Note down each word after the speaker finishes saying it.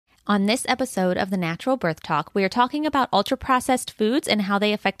On this episode of the Natural Birth Talk, we are talking about ultra-processed foods and how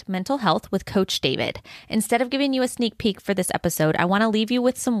they affect mental health with Coach David. Instead of giving you a sneak peek for this episode, I want to leave you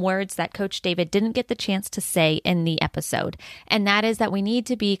with some words that Coach David didn't get the chance to say in the episode, and that is that we need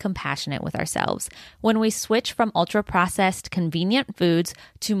to be compassionate with ourselves. When we switch from ultra-processed, convenient foods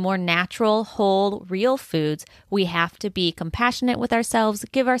to more natural, whole, real foods, we have to be compassionate with ourselves,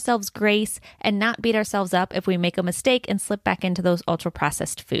 give ourselves grace, and not beat ourselves up if we make a mistake and slip back into those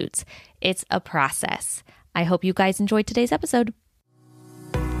ultra-processed foods. It's a process. I hope you guys enjoyed today's episode.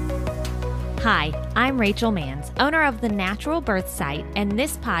 Hi, I'm Rachel Manns, owner of the Natural Birth site and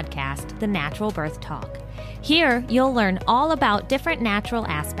this podcast, the Natural Birth Talk. Here, you'll learn all about different natural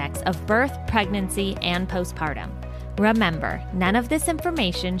aspects of birth, pregnancy, and postpartum. Remember, none of this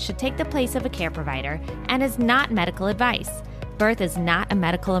information should take the place of a care provider and is not medical advice. Birth is not a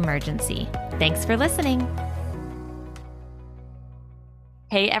medical emergency. Thanks for listening.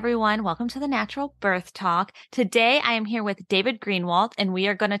 Hey everyone, welcome to the Natural Birth Talk. Today I am here with David Greenwalt, and we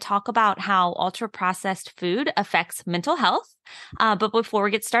are going to talk about how ultra-processed food affects mental health. But before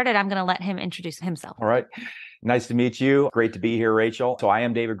we get started, I'm going to let him introduce himself. All right. Nice to meet you. Great to be here, Rachel. So I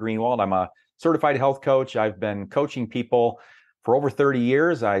am David Greenwalt. I'm a certified health coach. I've been coaching people for over 30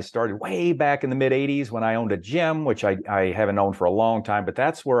 years. I started way back in the mid 80s when I owned a gym, which I haven't owned for a long time, but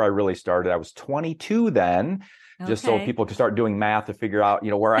that's where I really started. I was 22 then. Just so people can start doing math to figure out,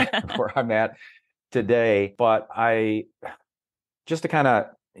 where I'm at today. But just to kind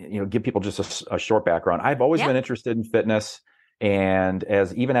of, give people just a short background. I've always been interested in fitness. And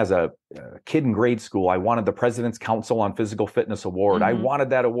even as a kid in grade school, I wanted the President's Council on Physical Fitness Award. I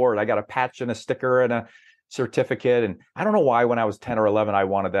wanted that award. I got a patch and a sticker and a certificate. And I don't know why when I was 10 or 11, I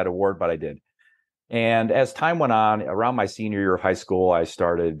wanted that award, but I did. And as time went on, around my senior year of high school, I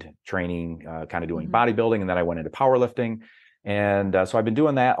started training, kind of doing bodybuilding, and then I went into powerlifting. And so I've been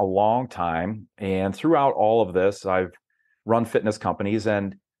doing that a long time. And throughout all of this, I've run fitness companies.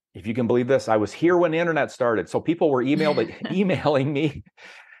 And if you can believe this, I was here when the internet started. So people were emailing me,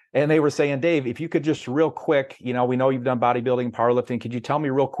 and they were saying, Dave, if you could just real quick, we know you've done bodybuilding, powerlifting. Could you tell me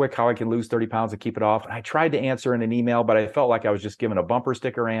real quick how I can lose 30 pounds and keep it off? And I tried to answer in an email, but I felt like I was just giving a bumper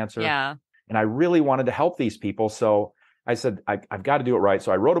sticker answer. Yeah. And I really wanted to help these people. So I said, I've got to do it right.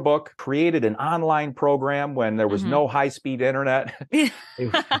 So I wrote a book, created an online program when there was no high-speed internet. It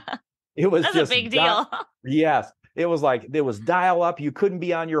was That's just a big deal. Yes. It was like, there was dial up. You couldn't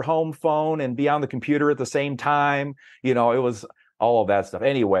be on your home phone and be on the computer at the same time. It was all of that stuff.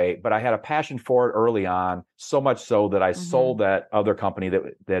 Anyway, but I had a passion for it early on, so much so that I sold that other company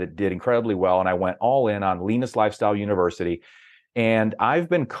that it did incredibly well. And I went all in on Leanest Lifestyle University. And I've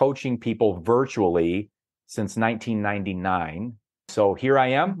been coaching people virtually since 1999. So here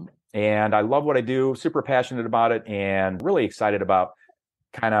I am, and I love what I do, super passionate about it, and really excited about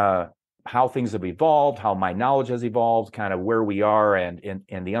kind of how things have evolved, how my knowledge has evolved, kind of where we are, and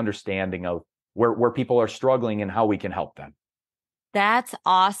the understanding of where people are struggling and how we can help them. That's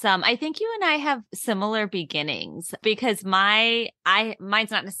awesome. I think you and I have similar beginnings because mine's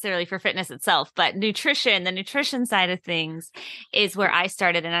not necessarily for fitness itself, but the nutrition side of things is where I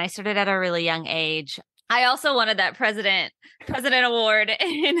started, and I started at a really young age. I also wanted that president award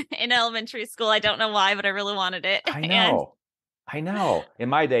in elementary school. I don't know why, but I really wanted it. I know. In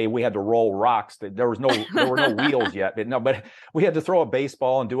my day, we had to roll rocks. There were no wheels yet. But we had to throw a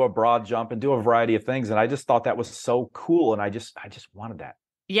baseball and do a broad jump and do a variety of things. And I just thought that was so cool. And I just wanted that.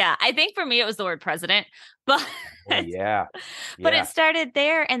 Yeah, I think for me, it was the word president, but yeah. But it started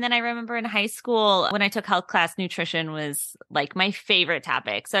there. And then I remember in high school when I took health class, nutrition was like my favorite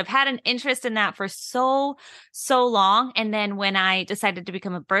topic. So I've had an interest in that for so long. And then when I decided to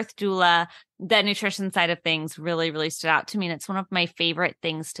become a birth doula, the nutrition side of things really, really stood out to me. And it's one of my favorite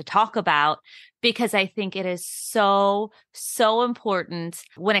things to talk about because I think it is so important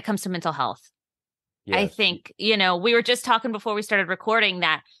when it comes to mental health. Yes. I think, we were just talking before we started recording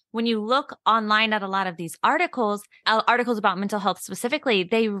that when you look online at a lot of these articles about mental health specifically,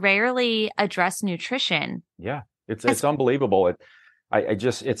 they rarely address nutrition. Yeah, it's unbelievable.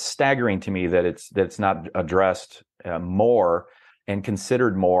 It's staggering to me that it's not addressed more and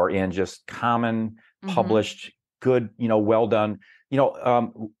considered more in just common published, good, well done,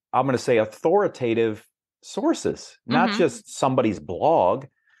 I'm going to say authoritative sources, not just somebody's blog.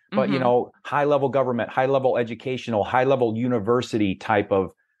 But, high-level government, high-level educational, high-level university type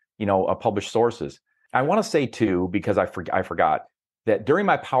of, published sources. I want to say, too, because I forgot, that during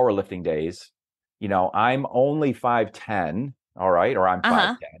my powerlifting days, I'm only 5'10", all right, or I'm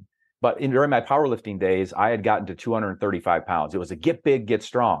 5'10". But during my powerlifting days, I had gotten to 235 pounds. It was a get big, get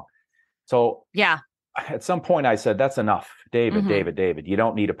strong. So yeah, at some point I said, that's enough, David, Mm-hmm. David, you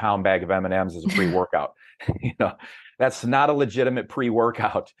don't need a pound bag of M&Ms as a pre-workout. That's not a legitimate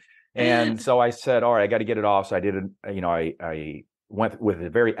pre-workout. And so I said, all right, I got to get it off. So I did it. I went with a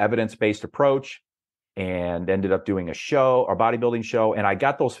very evidence-based approach and ended up doing a bodybuilding show. And I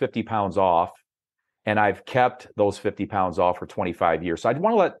got those 50 pounds off, and I've kept those 50 pounds off for 25 years. So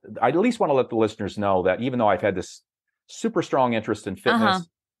I at least want to let the listeners know that even though I've had this super strong interest in fitness,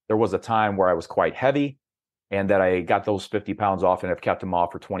 there was a time where I was quite heavy, and that I got those 50 pounds off and have kept them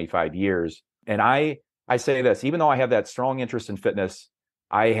off for 25 years. And I say this, even though I have that strong interest in fitness,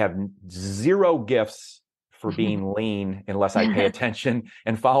 I have zero gifts for being lean unless I pay attention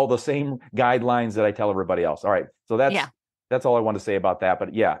and follow the same guidelines that I tell everybody else. All right. So that's all I want to say about that. But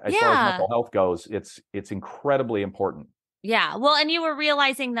as far as mental health goes, it's incredibly important. Yeah. Well, and you were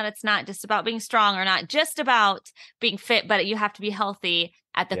realizing that it's not just about being strong or not just about being fit, but you have to be healthy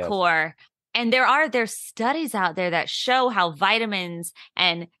at the core. And there's studies out there that show how vitamins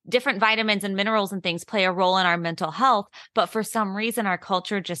and different vitamins and minerals and things play a role in our mental health. But for some reason, our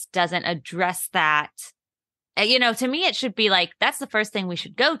culture just doesn't address that. To me, it should be like, that's the first thing we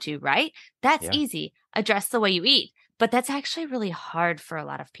should go to, right? That's easy. Address the way you eat. But that's actually really hard for a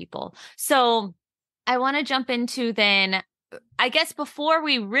lot of people. So I want to jump into then, I guess before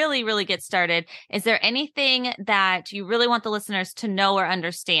we really, really get started, is there anything that you really want the listeners to know or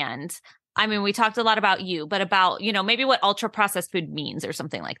understand? I mean, we talked a lot about you, but about, maybe what ultra processed food means or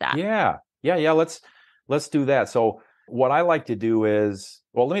something like that. Yeah. Let's do that. So what I like to do is,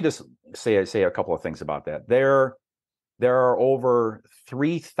 well, let me just say a couple of things about that. There are over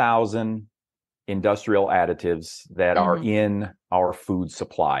 3,000 industrial additives that are in our food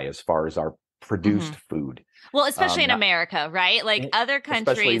supply as far as our produced food. Well, especially in America, right? Like other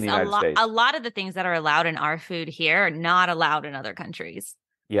countries, a lot of the things that are allowed in our food here are not allowed in other countries.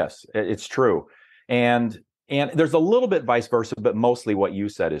 Yes, it's true. And there's a little bit vice versa, but mostly what you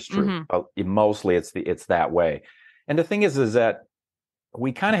said is true. Mostly it's that way. And the thing is that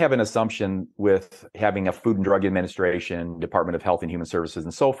we kind of have an assumption with having a Food and Drug Administration, Department of Health and Human Services,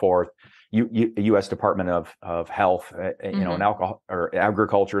 and so forth, U.S. Department of Health, and alcohol or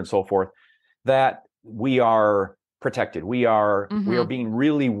agriculture and so forth, that we are protected. We are being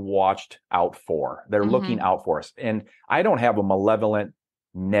really watched out for. They're looking out for us. And I don't have a malevolent,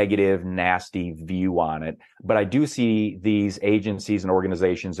 negative, nasty view on it, but I do see these agencies and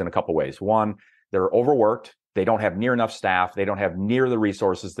organizations in a couple ways. One, they're overworked. They don't have near enough staff. They don't have near the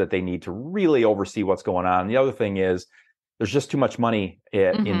resources that they need to really oversee what's going on. The other thing is there's just too much money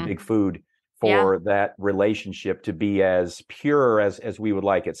in big food for that relationship to be as pure as we would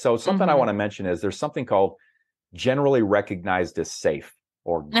like it. So something I want to mention is there's something called generally recognized as safe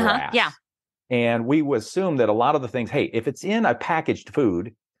or GRAS. And we would assume that a lot of the things, hey, if it's in a packaged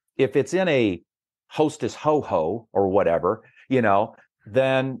food, if it's in a Hostess Ho-Ho or whatever,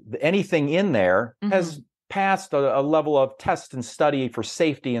 then anything in there has passed a level of test and study for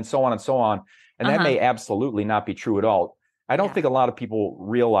safety and so on and so on. And that may absolutely not be true at all. I don't think a lot of people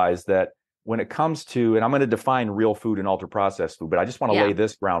realize that when it comes to, and I'm going to define real food and ultra processed food, but I just want to lay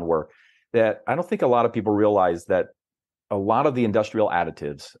this groundwork, that I don't think a lot of people realize that a lot of the industrial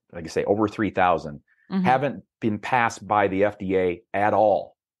additives, like I say, over 3,000, haven't been passed by the FDA at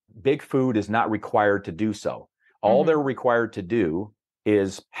all. Big food is not required to do so. All they're required to do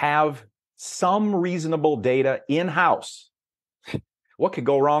is have some reasonable data in-house. What could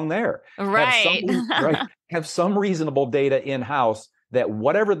go wrong there? Right. Have some reasonable data in-house that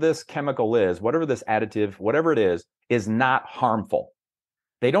whatever this chemical is, whatever this additive, whatever it is not harmful.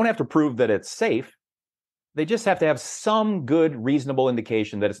 They don't have to prove that it's safe. They just have to have some good, reasonable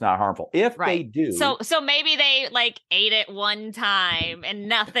indication that it's not harmful. If they do. So maybe they ate it one time and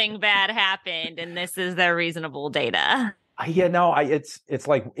nothing bad happened, and this is their reasonable data. It's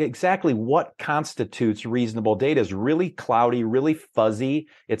like exactly what constitutes reasonable data is really cloudy, really fuzzy.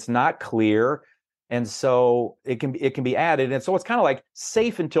 It's not clear. And so it can be added. And so it's kind of like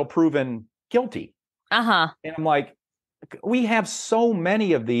safe until proven guilty. And I'm like, we have so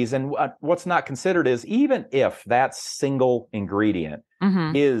many of these. And what's not considered is even if that single ingredient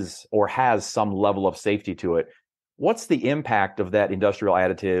is or has some level of safety to it, what's the impact of that industrial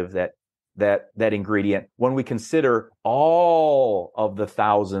additive, that ingredient, when we consider all of the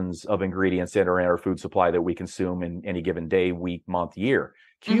thousands of ingredients that are in our food supply that we consume in any given day, week, month, year?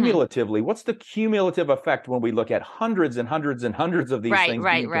 Cumulatively, what's the cumulative effect when we look at hundreds and hundreds and hundreds of these things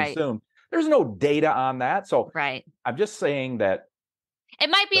being consumed? There's no data on that. So I'm just saying that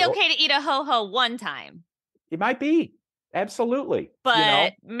it might be okay to eat a Ho-Ho one time. It might be. Absolutely.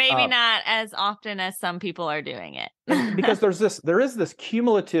 but maybe not as often as some people are doing it. And because there is this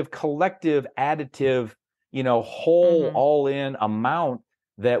cumulative, collective, additive, whole, all in amount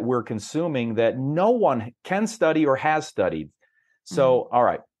that we're consuming that no one can study or has studied. So, all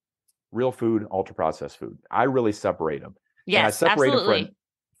right, real food, ultra processed food. I really separate them. Yes, and I separate absolutely. them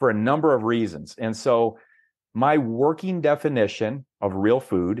for a number of reasons. And so my working definition of real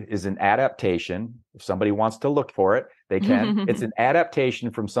food is an adaptation. If somebody wants to look for it, they can. It's an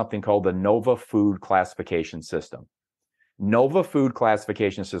adaptation from something called the NOVA food classification system. NOVA food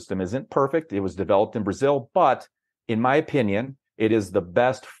classification system isn't perfect. It was developed in Brazil, but in my opinion, it is the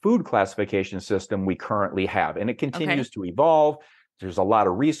best food classification system we currently have. And it continues to evolve. There's a lot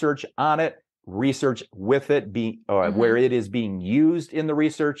of research on it. Research with it being where it is being used in the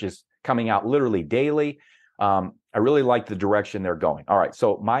research is coming out literally daily. I really like the direction they're going. All right.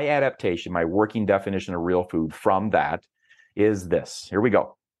 So my adaptation, my working definition of real food from that is this. Here we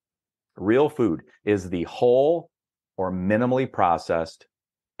go. Real food is the whole or minimally processed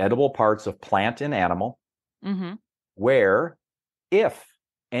edible parts of plant and animal, where if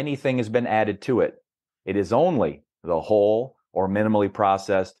anything has been added to it, it is only the whole or minimally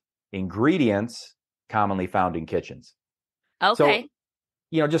processed ingredients commonly found in kitchens. Okay.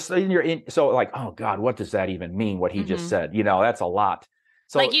 So, just so like, oh God, what does that even mean? What he just said, that's a lot.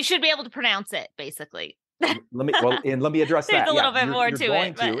 So like you should be able to pronounce it, basically. let me address There's that. a little bit more to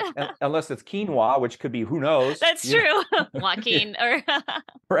it, but... unless it's quinoa, which could be, who knows? That's true. Joaquin or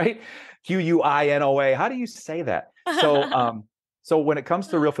right? Quinoa. How do you say that? So, so when it comes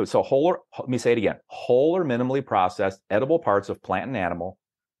to real food, let me say it again: whole or minimally processed edible parts of plant and animal,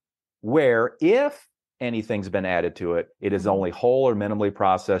 where if anything's been added to it, it is only whole or minimally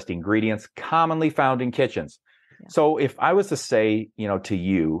processed ingredients commonly found in kitchens. Yeah. So if I was to say, to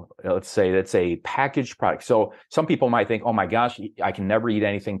you, let's say that's a packaged product. So some people might think, oh my gosh, I can never eat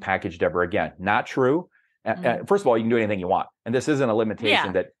anything packaged ever again. Not true. First of all, you can do anything you want. And this isn't a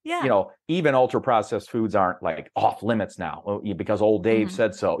limitation that, even ultra processed foods aren't like off limits now because old Dave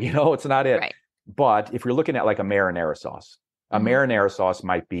said so. It's not it. Right. But if you're looking at like a marinara sauce, a marinara sauce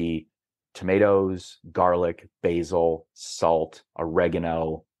might be tomatoes, garlic, basil, salt,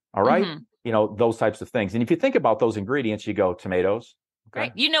 oregano. All right. Those types of things. And if you think about those ingredients, you go tomatoes. Okay?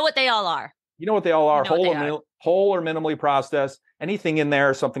 Right. You know what they all are. Whole or minimally processed. Anything in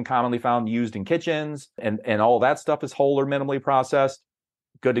there, something commonly found used in kitchens, and all that stuff is whole or minimally processed.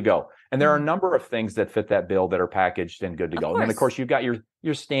 Good to go. And there are a number of things that fit that bill that are packaged and good to go. And then of course you've got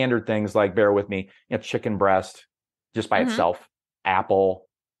your standard things like, bear with me, chicken breast just by itself, apple,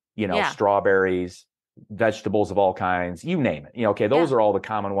 strawberries, vegetables of all kinds, you name it. Okay, those are all the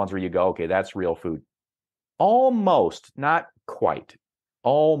common ones where you go, okay, that's real food. Almost, not quite,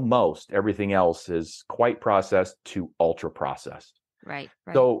 almost everything else is quite processed to ultra processed. Right.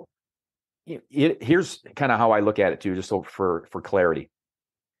 So here's kind of how I look at it too, just so for clarity.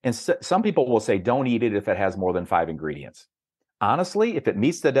 And some people will say, don't eat it if it has more than 5 ingredients. Honestly, if it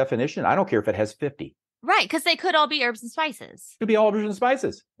meets the definition, I don't care if it has 50. Right, because they could all be herbs and spices. It could be all herbs and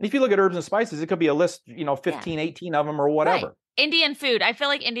spices. And if you look at herbs and spices, it could be a list, 15, 18 of them or whatever. Right. Indian food. I feel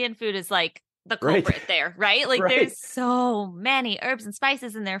like Indian food is like the culprit there, right? Like there's so many herbs and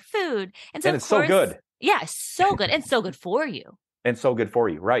spices in their food. And so it's so good. Yeah, so good. And so good for you. And so good for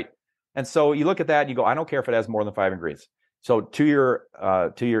you, right. And so you look at that and you go, I don't care if it has more than 5 ingredients. So to your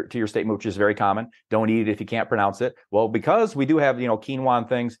statement, which is very common, don't eat it if you can't pronounce it. Well, because we do have, quinoa and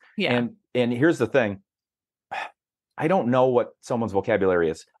things. Yeah. And here's the thing. I don't know what someone's vocabulary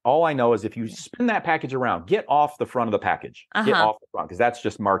is. All I know is if you spin that package around, get off the front of the package. Get off the front, because that's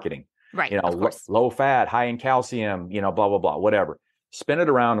just marketing. Right. Low fat, high in calcium, blah, blah, blah, whatever. Spin it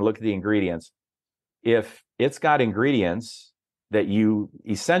around and look at the ingredients. If it's got ingredients that you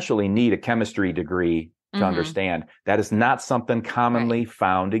essentially need a chemistry degree to understand, that is not something commonly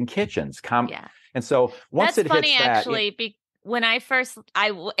found in kitchens. And so once that's it funny, hits that, actually, when I first,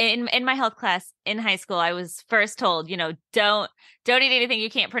 in my health class in high school, I was first told, don't eat anything you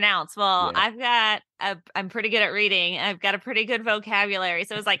can't pronounce. Well, I'm pretty good at reading. I've got a pretty good vocabulary.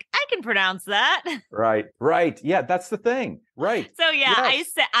 So it's like, I can pronounce that. Right. Yeah, that's the thing. Right. So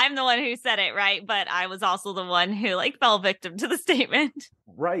I'm the one who said it, right? But I was also the one who fell victim to the statement.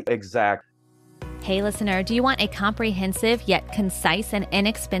 Right. Exactly. Hey listener, do you want a comprehensive yet concise and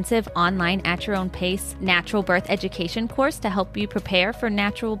inexpensive online at your own pace natural birth education course to help you prepare for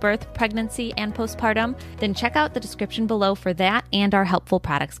natural birth, pregnancy, and postpartum? Then check out the description below for that and our helpful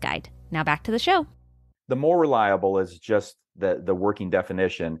products guide. Now back to the show. The more reliable is just the working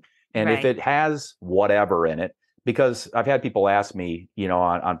definition. And if it has whatever in it, because I've had people ask me,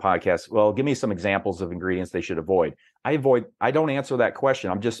 on podcasts, well, give me some examples of ingredients they should avoid. I don't answer that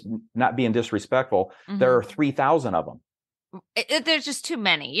question. I'm just not being disrespectful. Mm-hmm. There are 3,000 of them. There's just too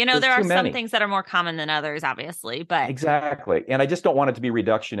many. There's there are too some many. things that are more common than others, obviously, but Exactly. And I just don't want it to be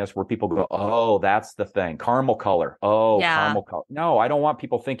reductionist where people go, oh, that's the thing. Caramel color. Oh, yeah. caramel color. No, I don't want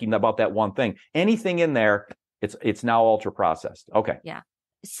people thinking about that one thing. Anything in there, it's now ultra processed. Okay. Yeah.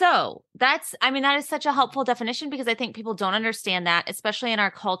 So that is such a helpful definition, because I think people don't understand that, especially in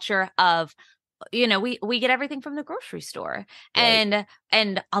our culture of, we get everything from the grocery store, Right.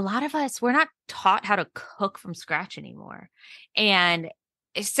 and a lot of us, we're not taught how to cook from scratch anymore. And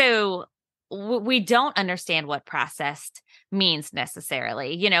so we don't understand what processed means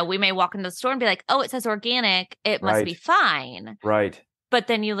necessarily. We may walk into the store and be like, oh, it says organic, it must be fine. Right. But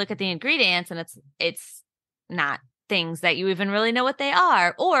then you look at the ingredients and it's not things that you even really know what they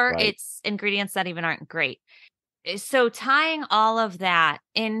are, or it's ingredients that even aren't great. So tying all of that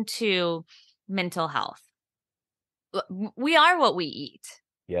into mental health, we are what we eat.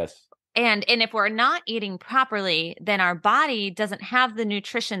 Yes. And if we're not eating properly, then our body doesn't have the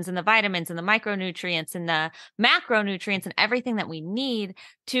nutritions and the vitamins and the micronutrients and the macronutrients and everything that we need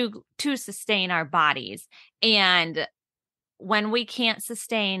to sustain our bodies. And when we can't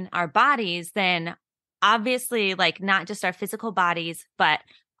sustain our bodies, then obviously, like, not just our physical bodies, but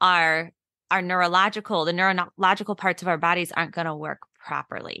the neurological parts of our bodies aren't going to work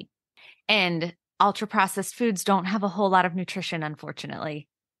properly. And ultra processed foods don't have a whole lot of nutrition, unfortunately.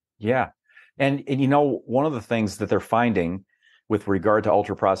 Yeah. And one of the things that they're finding with regard to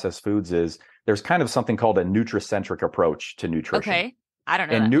ultra processed foods is there's kind of something called a nutricentric approach to nutrition. Okay. I don't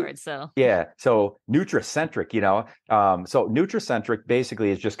know that word, so. Yeah. So nutricentric, so nutricentric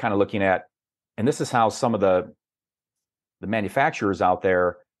basically is just kind of looking at, and this is how some of the manufacturers out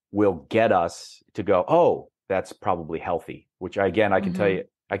there will get us to go, oh, that's probably healthy, which I can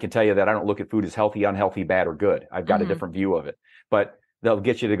tell you that I don't look at food as healthy, unhealthy, bad, or good. I've got a different view of it, but they'll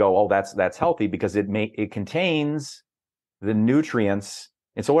get you to go, oh, that's healthy because it contains the nutrients.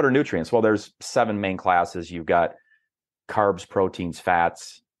 And so what are nutrients? Well, there's 7 main classes. You've got carbs, proteins,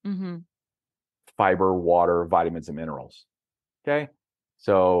 fats, fiber, water, vitamins, and minerals. Okay.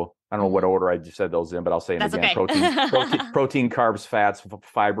 So I don't know what order I just said those in, but I'll say it again. Okay. Protein, carbs, fats,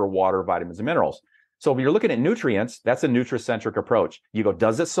 fiber, water, vitamins, and minerals. So if you're looking at nutrients, that's a nutricentric approach. You go,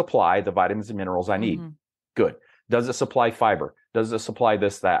 does it supply the vitamins and minerals I need? Good. Does it supply fiber? Does it supply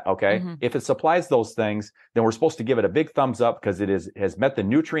this, that? Okay. If it supplies those things, then we're supposed to give it a big thumbs up because it has met the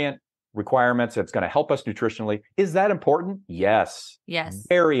nutrient requirements. It's going to help us nutritionally. Is that important? Yes. Yes.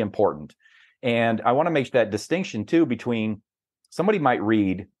 Very important. And I want to make that distinction too between somebody might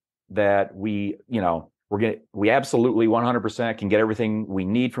read that we absolutely 100% can get everything we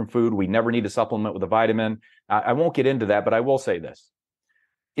need from food. We never need to supplement with a vitamin. I won't get into that, but I will say this.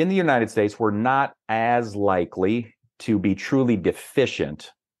 In the United States, we're not as likely to be truly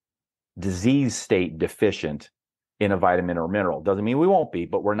deficient, disease state deficient in a vitamin or mineral. Doesn't mean we won't be,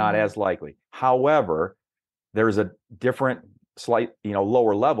 but we're not as likely. However, there's a different slight,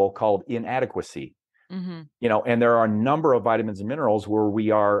 lower level called inadequacy. And there are a number of vitamins and minerals where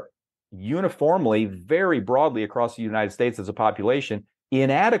we are uniformly, very broadly across the United States as a population,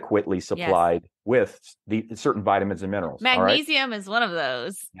 inadequately supplied with the certain vitamins and minerals. Magnesium is one of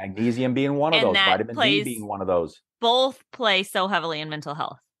those. Magnesium being one of those. Vitamin D being one of those. Both play so heavily in mental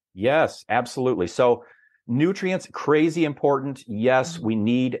health. Yes, absolutely. So nutrients, crazy important. Yes, we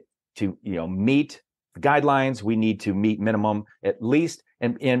need to, meet the guidelines. We need to meet minimum at least,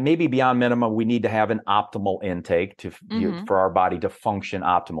 and maybe beyond minimum, we need to have an optimal intake for our body to function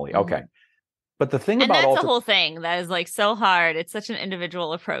optimally. Okay. But the thing about that's the whole thing that is like so hard. It's such an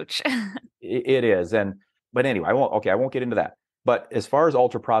individual approach. It is. But anyway, I won't get into that. But as far as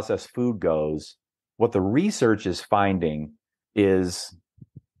ultra processed food goes, what the research is finding is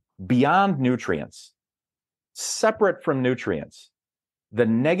beyond nutrients, separate from nutrients, the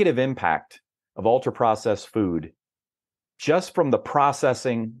negative impact of ultra processed food just from the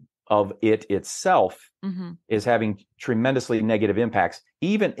processing of it itself is having tremendously negative impacts,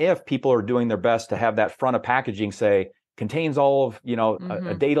 even if people are doing their best to have that front of packaging say contains all of,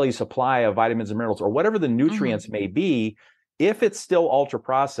 a daily supply of vitamins and minerals or whatever the nutrients may be. If it's still ultra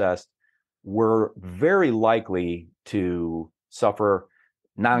processed, we're very likely to suffer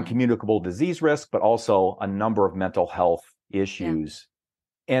non-communicable disease risk, but also a number of mental health issues.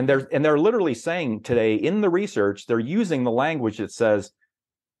 And they're literally saying today in the research, they're using the language that says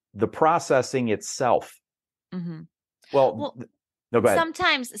the processing itself. Well, no, go ahead.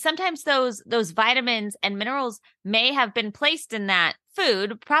 Sometimes those vitamins and minerals may have been placed in that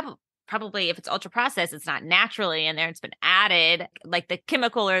food, probably, if it's ultra processed, it's not naturally in there. It's been added, like the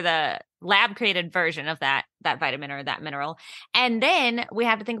chemical or the lab created version of that vitamin or that mineral. And then we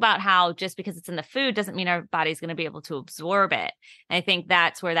have to think about how just because it's in the food doesn't mean our body's going to be able to absorb it. And I think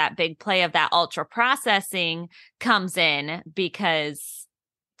that's where that big play of that ultra processing comes in, because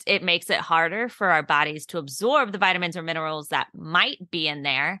it makes it harder for our bodies to absorb the vitamins or minerals that might be in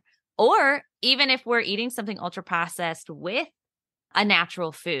there. Or even if we're eating something ultra processed with a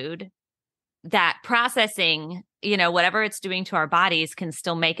natural food, that processing, whatever it's doing to our bodies can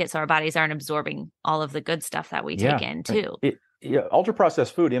still make it so our bodies aren't absorbing all of the good stuff that we take in too. Ultra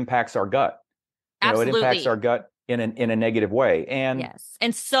processed food impacts our gut. Absolutely. It impacts our gut in a negative way. And yes.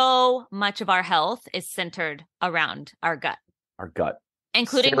 And so much of our health is centered around our gut.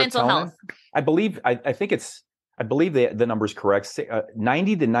 Including mental health. I believe the number's correct.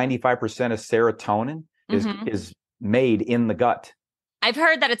 90 to 95% of serotonin is made in the gut. I've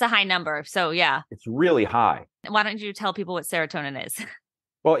heard that it's a high number. So yeah. It's really high. Why don't you tell people what serotonin is?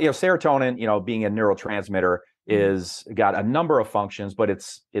 Well, serotonin, being a neurotransmitter, is got a number of functions, but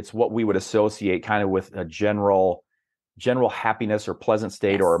it's what we would associate kind of with a general happiness or pleasant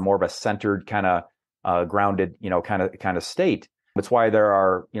state, or more of a centered kind of grounded, kind of state. That's why there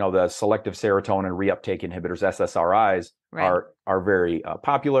are, the selective serotonin reuptake inhibitors, SSRIs, are very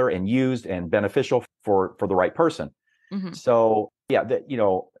popular and used and beneficial for the right person. So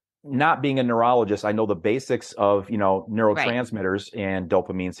not being a neurologist, I know the basics of, neurotransmitters and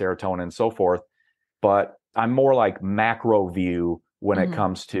dopamine, serotonin, and so forth, but I'm more like macro view when it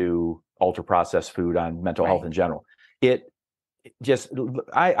comes to ultra processed food on mental health in general.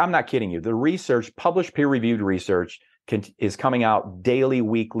 I'm not kidding you. The research, published peer reviewed research, is coming out daily,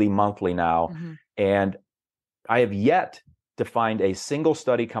 weekly, monthly now. And I have yet to find a single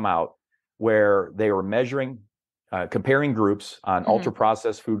study come out where they were measuring, comparing groups on ultra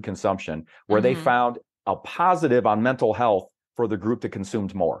processed food consumption, where they found a positive on mental health for the group that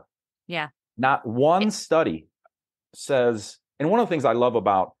consumed more. Yeah. Not one study says, and one of the things I love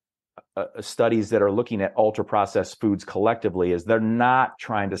about studies that are looking at ultra processed foods collectively is they're not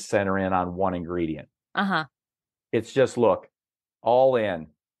trying to center in on one ingredient. It's just, look, all in.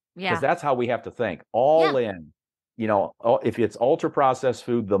 Because that's how we have to think. All in. If it's ultra processed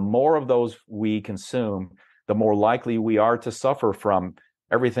food, the more of those we consume, the more likely we are to suffer from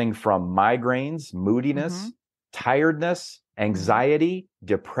everything from migraines, moodiness, tiredness, anxiety,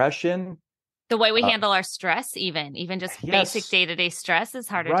 depression. The way we handle our stress, even just basic day-to-day stress is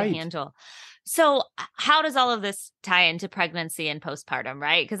harder to handle. So how does all of this tie into pregnancy and postpartum,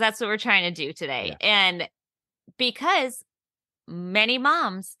 right? Because that's what we're trying to do today. And because many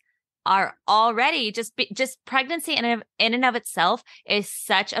moms are already just pregnancy in and of itself is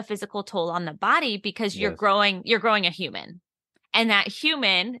such a physical toll on the body, because you're growing a human, and that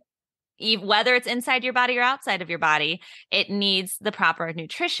human, whether it's inside your body or outside of your body, it needs the proper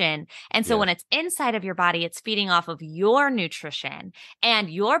nutrition. And so when it's inside of your body, it's feeding off of your nutrition, and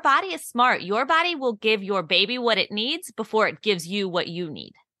your body is smart. Your body will give your baby what it needs before it gives you what you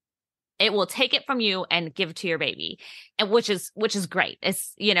need. It will take it from you and give it to your baby, and which is great.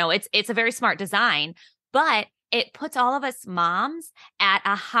 It's, it's a very smart design, but it puts all of us moms at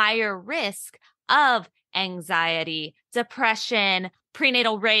a higher risk of anxiety, depression,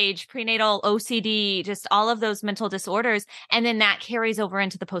 prenatal rage, prenatal OCD, just all of those mental disorders. And then that carries over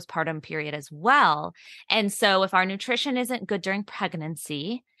into the postpartum period as well. And so if our nutrition isn't good during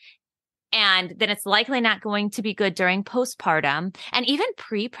pregnancy, and then it's likely not going to be good during postpartum and even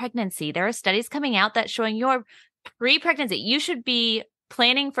pre-pregnancy. There are studies coming out that showing your pre-pregnancy, you should be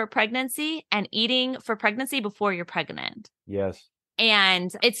planning for pregnancy and eating for pregnancy before you're pregnant. Yes.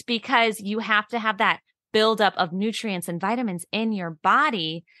 And it's because you have to have that buildup of nutrients and vitamins in your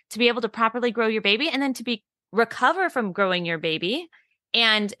body to be able to properly grow your baby, and then to recover from growing your baby,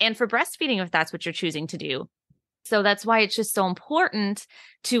 and for breastfeeding if that's what you're choosing to do. So that's why it's just so important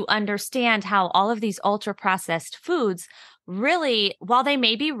to understand how all of these ultra processed foods really, while they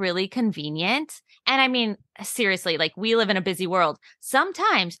may be really convenient, and I mean, seriously, like, we live in a busy world.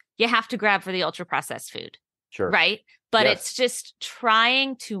 Sometimes you have to grab for the ultra processed food. Sure. Right. But it's just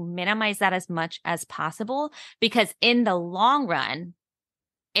trying to minimize that as much as possible, because in the long run,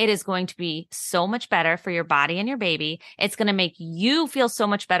 it is going to be so much better for your body and your baby. It's going to make you feel so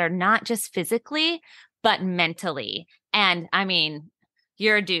much better, not just physically, but mentally. And I mean,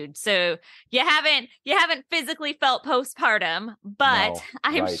 you're a dude, so you haven't physically felt postpartum, but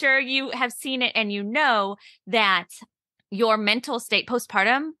I'm sure you have seen it, and you know that your mental state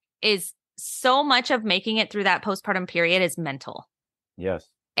postpartum is so much of making it through that postpartum period is mental. Yes.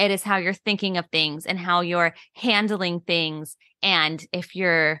 It is how you're thinking of things and how you're handling things. And if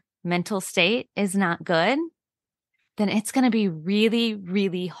you're mental state is not good, then it's going to be really,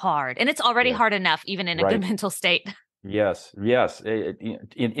 really hard. And it's already Yeah. hard enough, even in a good Right. mental state. Yes.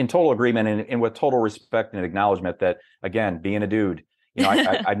 In total agreement and with total respect and acknowledgement that, again, being a dude,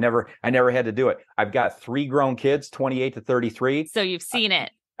 I never had to do it. I've got 3 grown kids, 28 to 33. So you've seen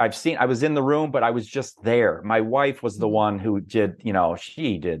it. I was in the room, but I was just there. My wife was the one who did,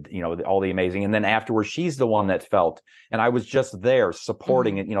 she did, all the amazing. And then afterwards, she's the one that felt, and I was just there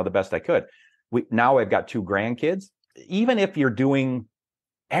supporting it, the best I could. Now I've got 2 grandkids. Even if you're doing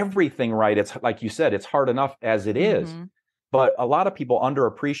everything right, it's like you said, it's hard enough as it is. But a lot of people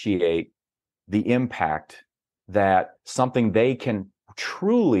underappreciate the impact that something they can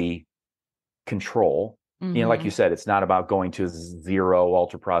truly control. Like you said, it's not about going to 0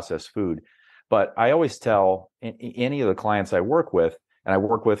 ultra processed food. But I always tell any of the clients I work with, and I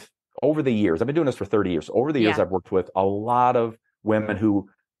work with over the years, I've been doing this for 30 years. Over the years, I've worked with a lot of women who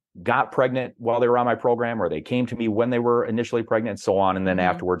got pregnant while they were on my program, or they came to me when they were initially pregnant and so on. And then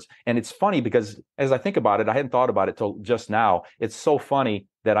afterwards, and it's funny because as I think about it, I hadn't thought about it till just now. It's so funny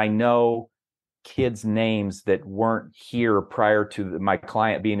that I know kids' names that weren't here prior to my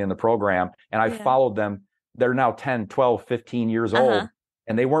client being in the program. And I followed them. They're now 10, 12, 15 years old,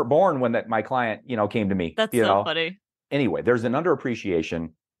 and they weren't born when my client, came to me. That's so funny. Anyway, there's an underappreciation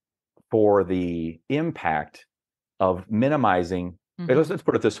for the impact of minimizing, let's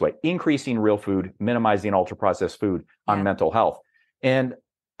put it this way, increasing real food, minimizing ultra processed food on mental health. And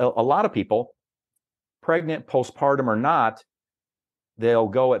a lot of people, pregnant, postpartum or not, they'll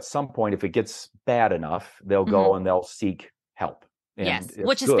go at some point, if it gets bad enough, they'll go and they'll seek help. And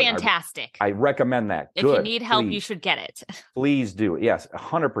which is fantastic. I recommend that. If you need help, you should get it. Please do. Yes,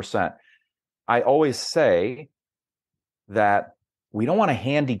 100%. I always say that we don't want to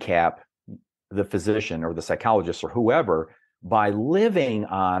handicap the physician or the psychologist or whoever by living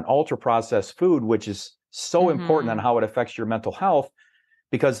on ultra processed food, which is so important on how it affects your mental health,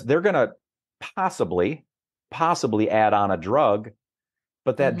 because they're going to possibly add on a drug,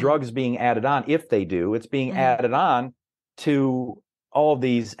 but that drug is being added on. If they do, it's being added on to all of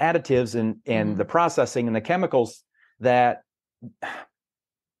these additives and the processing and the chemicals that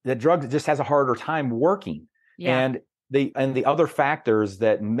the drug just has a harder time working. And the other factors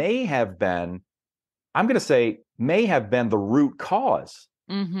that may have been, I'm going to say, may have been the root cause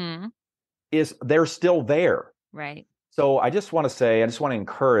is they're still there. Right. So I just want to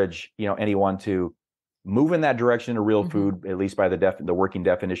encourage, anyone to move in that direction to real food, at least by the working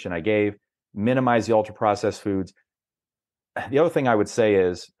definition I gave, minimize the ultra processed foods. The other thing I would say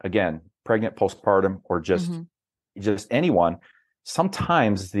is, again, pregnant, postpartum, or just anyone,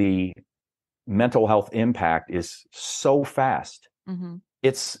 sometimes the mental health impact is so fast.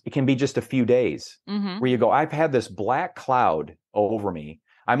 It can be just a few days where you go, I've had this black cloud over me.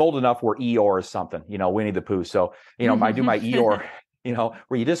 I'm old enough where Eeyore is something, Winnie the Pooh. So, I do my Eeyore,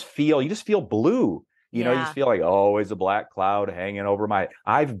 where you just feel blue. You just feel like, oh, it's a black cloud hanging over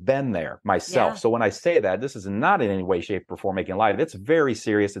I've been there myself. So when I say that, this is not in any way, shape, or form making light of it. It's very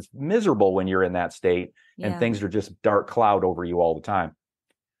serious. It's miserable when you're in that state and things are just dark cloud over you all the time.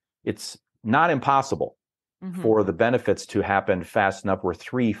 It's not impossible for the benefits to happen fast enough where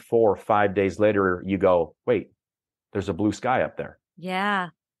 3, 4, 5 days later, you go, wait, there's a blue sky up there.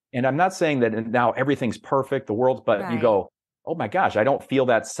 Yeah. And I'm not saying that now everything's perfect, the world's, but you go, oh my gosh, I don't feel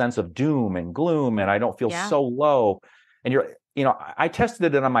that sense of doom and gloom, and I don't feel so low. And I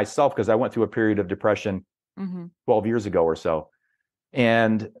tested it on myself because I went through a period of depression 12 years ago or so.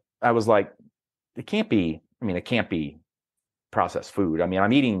 And I was like, it can't be processed food.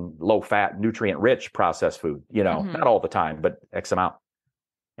 I'm eating low fat, nutrient rich processed food, not all the time, but X amount.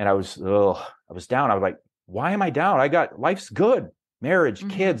 And I was down. I was like, why am I down? Life's good. Marriage,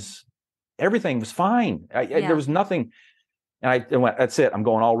 kids, everything was fine. There was nothing. And I went, that's it. I'm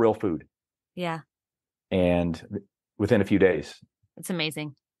going all real food. Yeah. And within a few days, it's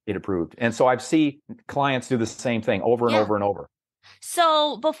amazing. It improved. And so I've seen clients do the same thing over and over and over.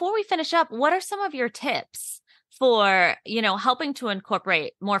 So before we finish up, what are some of your tips for, helping to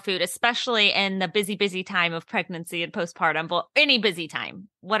incorporate more food, especially in the busy time of pregnancy and postpartum, but any busy time?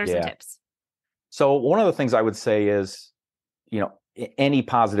 What are some tips? So one of the things I would say is, any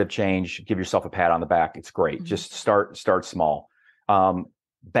positive change, give yourself a pat on the back. It's great. Just start small.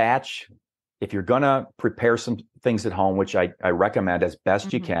 Batch. If you're going to prepare some things at home, which I recommend as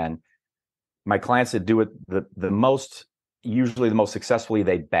best you can, my clients that do it usually the most successfully,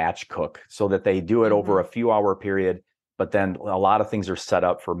 they batch cook so that they do it over a few hour period. But then a lot of things are set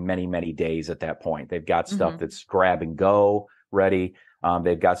up for many, many days at that point. They've got stuff that's grab and go ready.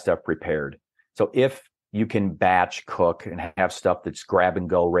 They've got stuff prepared. So if you can batch cook and have stuff that's grab and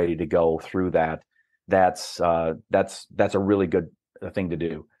go, ready to go through that. That's a really good thing to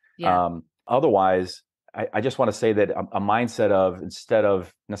do. Yeah. Otherwise, I just want to say that a mindset of, instead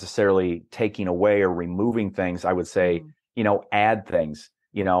of necessarily taking away or removing things, I would say, add things,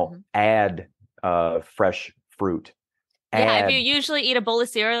 add fresh fruit. Yeah. If you usually eat a bowl of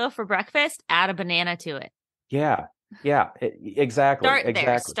cereal for breakfast, add a banana to it. Yeah. Exactly.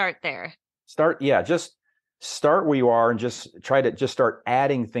 Start there. Just start where you are and just try to start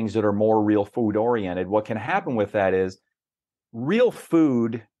adding things that are more real food oriented. What can happen with that is real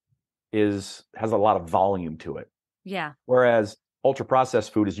food has a lot of volume to it. Yeah. Whereas ultra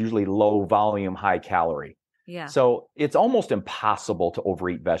processed food is usually low volume, high calorie. Yeah. So it's almost impossible to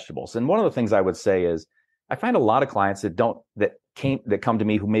overeat vegetables. And one of the things I would say is I find a lot of clients that come to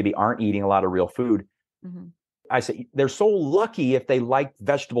me who maybe aren't eating a lot of real food. Mm-hmm. I say they're so lucky if they like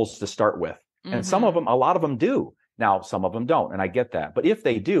vegetables to start with. Mm-hmm. And a lot of them do. Now, some of them don't, and I get that. But if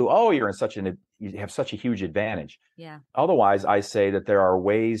they do, you have such a huge advantage. Yeah. Otherwise, I say that there are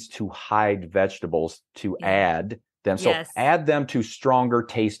ways to hide vegetables, to add them. So add them to stronger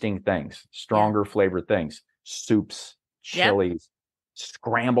tasting things, stronger flavored things, soups, chilies,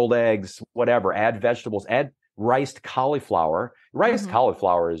 scrambled eggs, whatever. Add vegetables, add riced cauliflower. Riced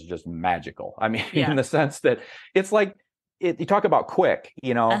cauliflower is just magical. I mean, in the sense that it's like, you talk about quick,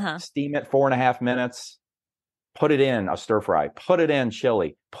 steam it 4.5 minutes, put it in a stir fry, put it in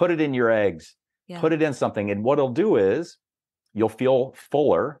chili, put it in your eggs, put it in something. And what it'll do is you'll feel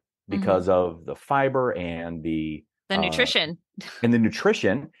fuller because of the fiber and the nutrition. And the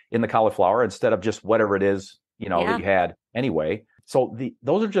nutrition in the cauliflower instead of just whatever it is, that you had anyway. So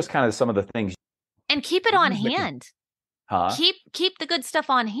those are just kind of some of the things. And keep it on hand. Keep the good stuff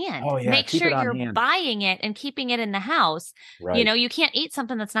on hand. Oh, yeah. Make sure you're buying it and keeping it in the house. Right. You can't eat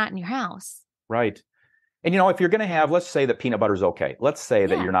something that's not in your house. Right. And, if you're going to have, let's say that peanut butter is okay. Let's say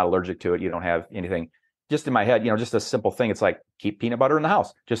that you're not allergic to it. You don't have anything. Just in my head, just a simple thing. It's like, keep peanut butter in the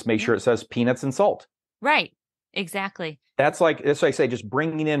house. Just make sure it says peanuts and salt. Right. Exactly. That's like I say, just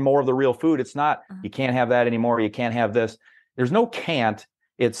bringing in more of the real food. It's not, you can't have that anymore. You can't have this. There's no can't.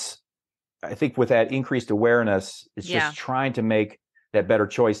 I think with that increased awareness, it's just trying to make that better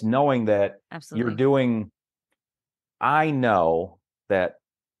choice, knowing that I know that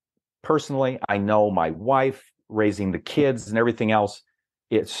personally, I know my wife raising the kids and everything else,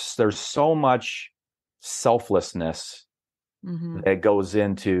 there's so much selflessness that goes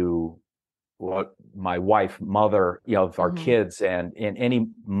into what my wife, mother, of our kids and any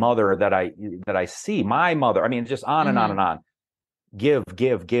mother that I see, my mother, I mean, just on and on and on. Give.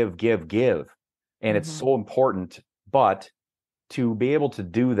 And it's so important, but to be able to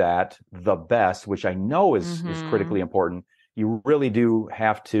do that the best, which I know is critically important, you really do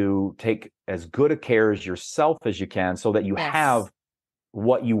have to take as good a care as yourself as you can so that you have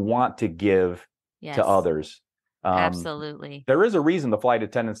what you want to give to others. Absolutely. There is a reason the flight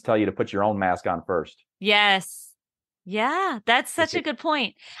attendants tell you to put your own mask on first. Yes. Yeah, that's such a good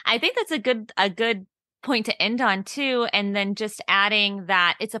point. I think that's a good point to end on too. And then just adding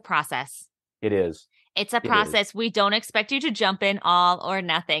that it's a process. It is. It's a process. We don't expect you to jump in all or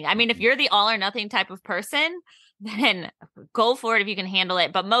nothing. I mean, if you're the all or nothing type of person, then go for it if you can handle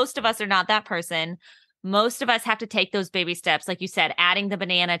it. But most of us are not that person. Most of us have to take those baby steps. Like you said, adding the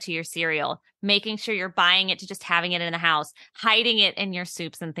banana to your cereal, making sure you're buying it to just having it in the house, hiding it in your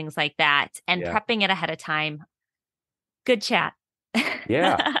soups and things like that, and prepping it ahead of time. Good chat.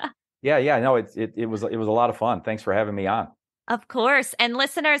 Yeah. No, it was a lot of fun. Thanks for having me on. Of course. And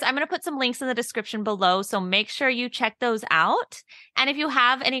listeners, I'm going to put some links in the description below, so make sure you check those out. And if you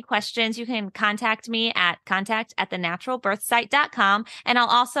have any questions, you can contact me at contact@thenaturalbirthsite.com. And I'll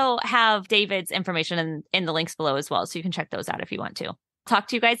also have David's information in the links below as well, so you can check those out if you want to. Talk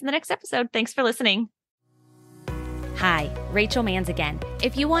to you guys in the next episode. Thanks for listening. Hi, Rachel Manns again.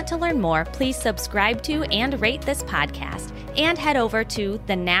 If you want to learn more, please subscribe to and rate this podcast and head over to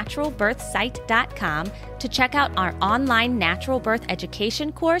thenaturalbirthsite.com to check out our online natural birth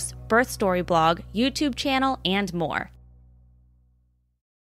education course, birth story blog, YouTube channel, and more.